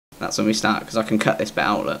that's when we start, because I can cut this bit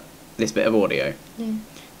out, look, this bit of audio. Yeah.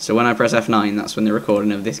 So when I press F9, that's when the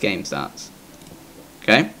recording of this game starts.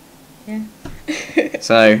 Okay? Yeah.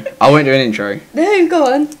 So, I won't do an intro. No,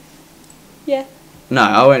 go on. Yeah. No,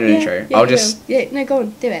 I won't do an intro. Yeah, I'll just... Yeah, no, go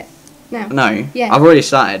on, do it. Now. No. Yeah. I've already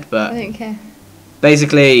started, but... I don't care.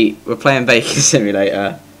 Basically, we're playing Baking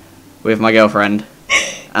Simulator with my girlfriend.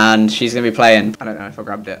 And she's going to be playing... I don't know if I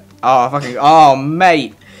grabbed it. Oh, fucking... Oh,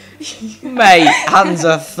 mate. Mate, hands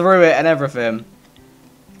are through it and everything.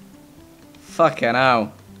 Fucking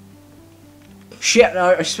hell. Shit,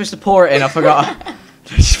 no, I was supposed to pour it in. I forgot.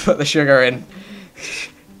 Just put the sugar in.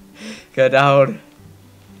 Go down.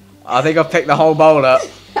 I think I've picked the whole bowl up.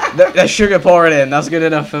 The sugar pouring in, that's good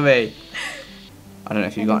enough for me. I don't know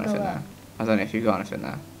if you got anything there. I don't know if you got anything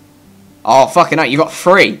there. Oh, fucking hell, you got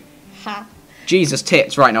 3. Ha. Jesus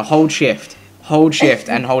tits. Right, now hold shift. Hold shift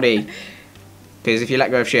and hold E. Because if you let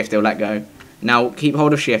go of shift, it'll let go. Now, keep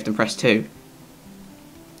hold of shift and press 2.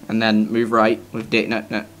 And then move right with D. No.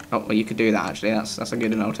 Oh, well, you could do that, actually. That's a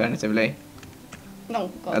good alternatively. No,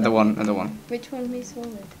 got Other one. Which one moves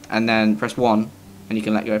forward? And then press 1, and you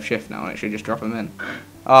can let go of shift now, and it should just drop them in.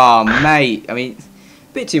 Oh, mate. I mean,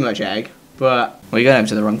 a bit too much egg, but... Well, you're going over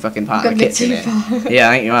to the wrong fucking part of the kitchen here. Yeah,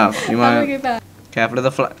 I think you have. You might... Go back. Careful of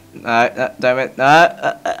the fly. Don't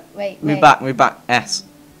Wait, move back. S.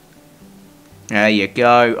 There you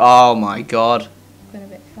go. Oh my god. Going a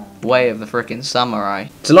bit far. Way of the frickin' samurai.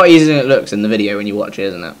 It's a lot easier than it looks in the video when you watch it,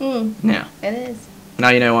 isn't it? Yeah. It is. Now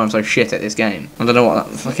you know why I'm so shit at this game. I don't know what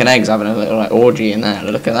that fucking egg's having a little like orgy in there.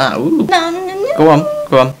 Look at that. Ooh. No. Go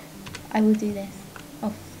on. I will do this.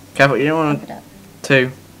 Oh. Careful, you don't want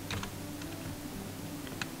to.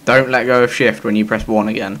 Don't let go of shift when you press 1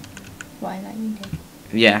 again. Why like you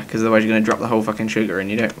do? Yeah, because otherwise you're gonna drop the whole fucking sugar, and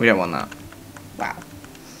we don't want that. Wow.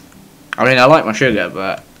 I mean, I like my sugar,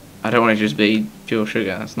 but I don't want it to just be pure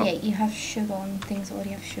sugar. That's not. Yeah, you have sugar on things that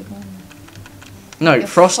already have sugar on them. No, You're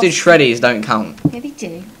frosted shreddies don't count. Yeah, they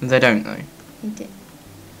do. They don't though. They do.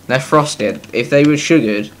 They're frosted. If they were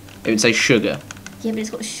sugared, it would say sugar. Yeah, but it's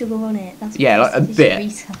got sugar on it. That's Yeah, like a bit.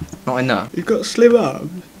 Retard. Not enough. You've got slim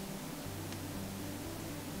arms.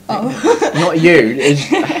 Oh. Not you.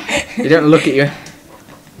 You don't look at your...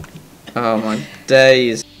 Oh my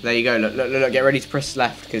days. There you go. Look. Get ready to press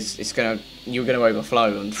left because you're gonna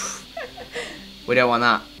overflow and we don't want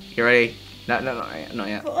that. You ready? No, not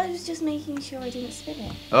yet. But I was just making sure I didn't spin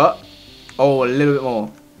it. Oh, a little bit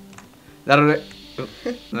more. That'll do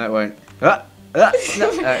it. No, it won't. No, a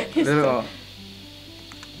little bit more.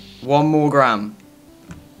 1 more gram.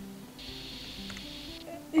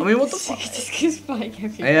 I mean, what the fuck? It just goes flying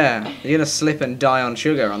everywhere. Yeah, you're gonna slip and die on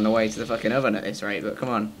sugar on the way to the fucking oven at this rate, but come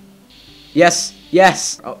on. Yes!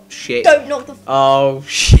 Oh, shit. Don't knock the... Oh,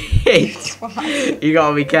 shit! You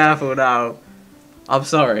gotta be careful now. I'm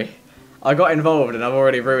sorry. I got involved and I've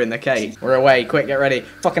already ruined the cake. We're away, quick, get ready.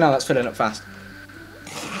 Fucking hell, that's filling up fast.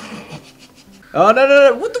 Oh,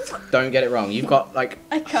 no, what the fuck? Don't get it wrong, you've got, like,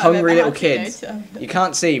 hungry little kids. You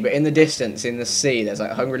can't see, but in the distance, in the sea, there's,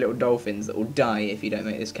 like, hungry little dolphins that will die if you don't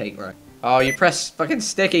make this cake right. Oh, you press fucking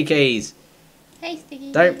sticky keys. Hey,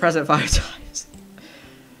 sticky. Don't press it 5 times.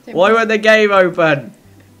 Why won't the game open?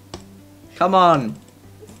 Come on.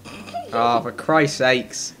 Oh, for Christ's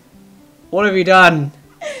sakes. What have you done?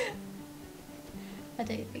 I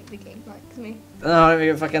don't think the game likes me. No, I don't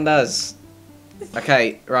think it fucking does.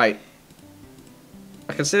 Okay, right.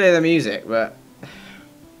 I can still hear the music, but...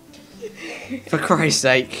 For Christ's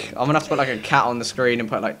sake. I'm gonna have to put like a cat on the screen and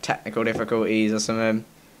put like technical difficulties or something.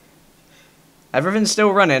 Everything's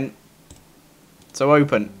still running. So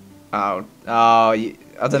open. Oh,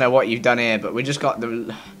 I don't know what you've done here, but we got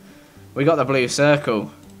the blue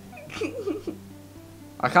circle.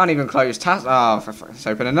 I can't even close task. Oh, let's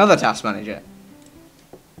open another task manager.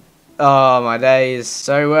 Oh my days.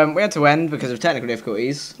 So we had to end because of technical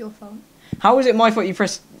difficulties. Your fault. How was it my fault?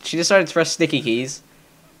 She decided to press sticky keys.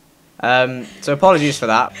 So apologies for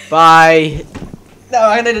that. Bye. No,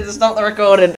 I needed to stop the recording.